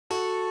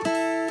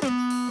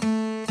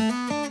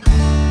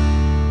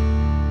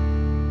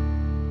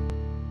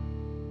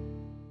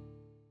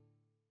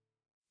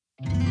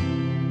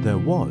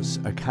was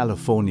a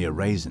California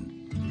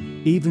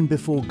raisin, even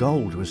before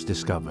gold was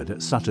discovered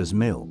at Sutter's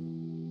Mill.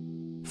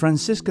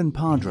 Franciscan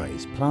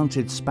padres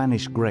planted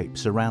Spanish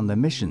grapes around their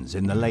missions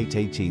in the late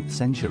 18th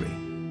century,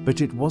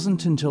 but it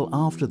wasn't until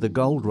after the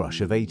gold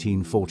rush of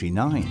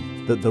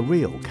 1849 that the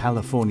real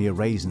California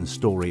raisin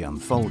story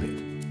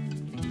unfolded.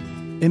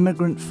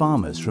 Immigrant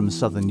farmers from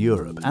southern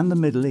Europe and the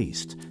Middle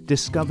East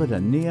discovered a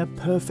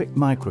near-perfect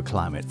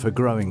microclimate for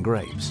growing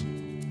grapes,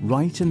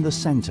 right in the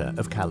center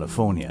of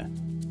California.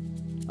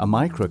 A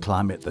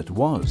microclimate that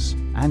was,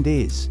 and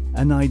is,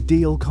 an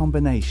ideal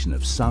combination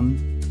of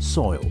sun,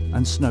 soil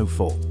and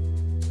snowfall.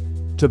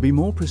 To be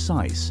more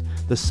precise,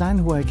 the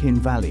San Joaquin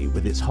Valley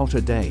with its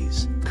hotter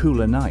days,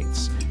 cooler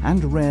nights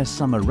and rare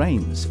summer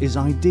rains is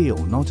ideal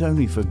not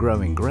only for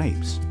growing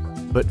grapes,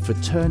 but for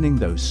turning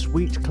those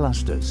sweet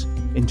clusters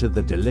into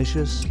the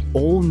delicious,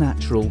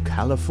 all-natural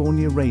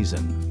California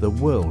raisin the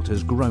world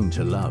has grown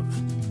to love.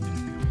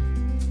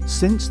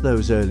 Since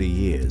those early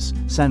years,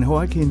 San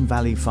Joaquin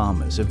Valley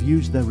farmers have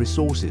used their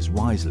resources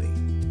wisely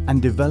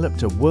and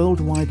developed a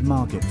worldwide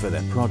market for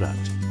their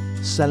product,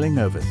 selling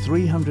over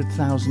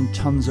 300,000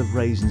 tons of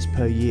raisins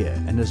per year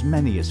in as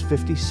many as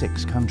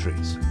 56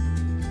 countries.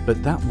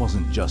 But that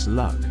wasn't just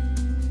luck.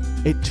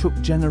 It took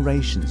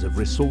generations of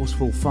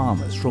resourceful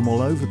farmers from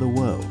all over the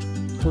world,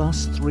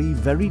 plus 3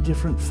 very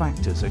different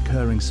factors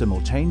occurring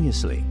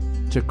simultaneously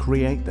to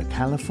create the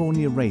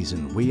California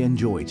raisin we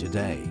enjoy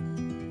today.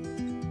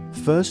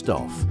 First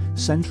off,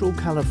 Central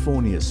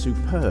California's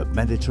superb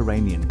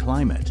Mediterranean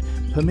climate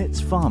permits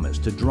farmers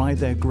to dry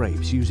their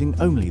grapes using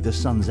only the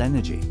sun's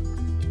energy.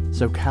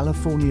 So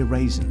California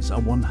raisins are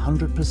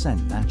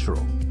 100%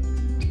 natural.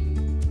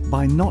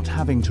 By not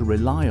having to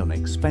rely on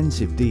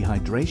expensive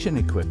dehydration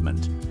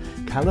equipment,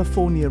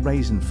 California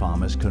raisin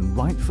farmers can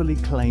rightfully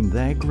claim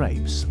their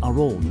grapes are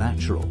all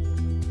natural,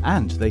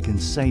 and they can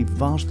save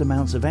vast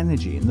amounts of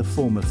energy in the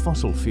form of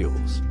fossil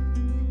fuels.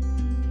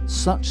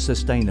 Such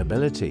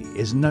sustainability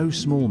is no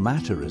small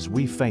matter as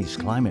we face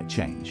climate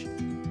change.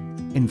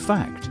 In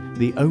fact,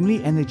 the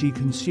only energy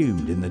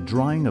consumed in the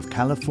drying of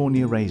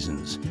California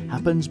raisins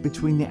happens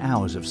between the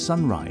hours of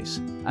sunrise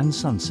and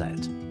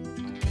sunset.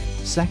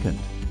 Second,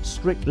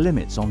 strict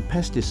limits on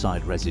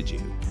pesticide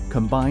residue,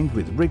 combined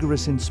with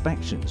rigorous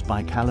inspections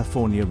by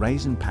California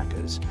raisin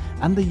packers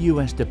and the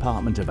US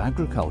Department of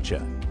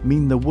Agriculture,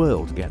 mean the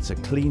world gets a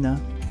cleaner,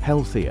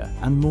 healthier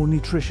and more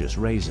nutritious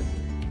raisin.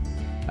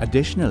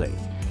 Additionally,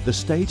 the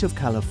state of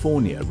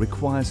California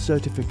requires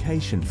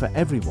certification for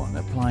everyone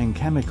applying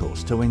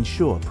chemicals to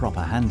ensure proper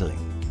handling.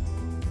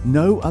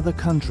 No other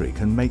country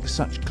can make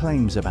such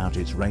claims about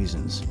its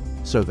raisins,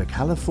 so the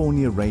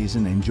California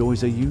raisin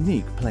enjoys a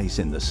unique place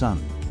in the sun.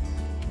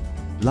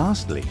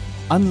 Lastly,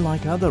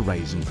 unlike other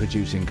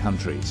raisin-producing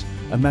countries,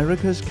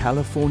 America's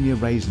California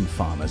raisin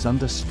farmers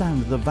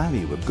understand the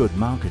value of good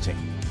marketing.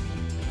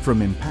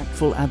 From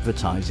impactful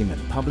advertising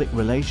and public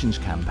relations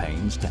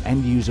campaigns to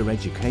end-user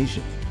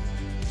education,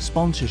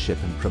 sponsorship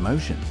and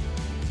promotion,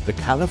 the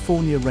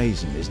California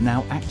raisin is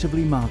now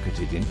actively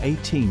marketed in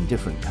 18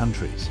 different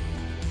countries.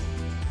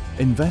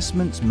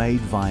 Investments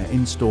made via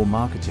in-store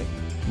marketing,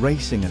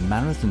 racing and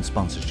marathon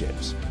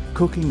sponsorships,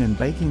 cooking and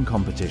baking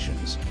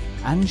competitions,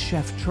 and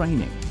chef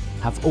training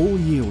have all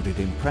yielded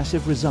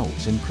impressive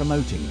results in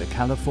promoting the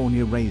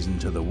California raisin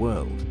to the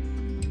world.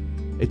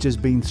 It has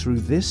been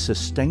through this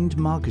sustained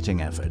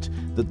marketing effort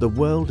that the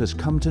world has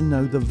come to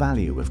know the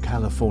value of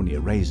California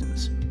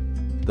raisins.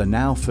 The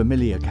now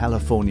familiar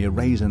California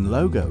raisin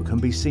logo can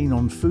be seen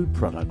on food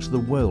products the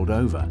world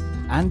over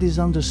and is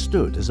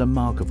understood as a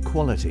mark of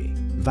quality,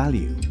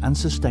 value and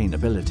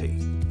sustainability.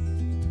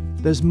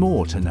 There's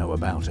more to know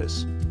about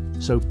us,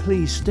 so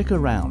please stick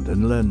around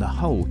and learn the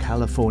whole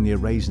California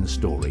raisin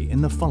story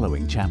in the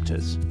following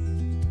chapters.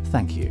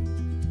 Thank you.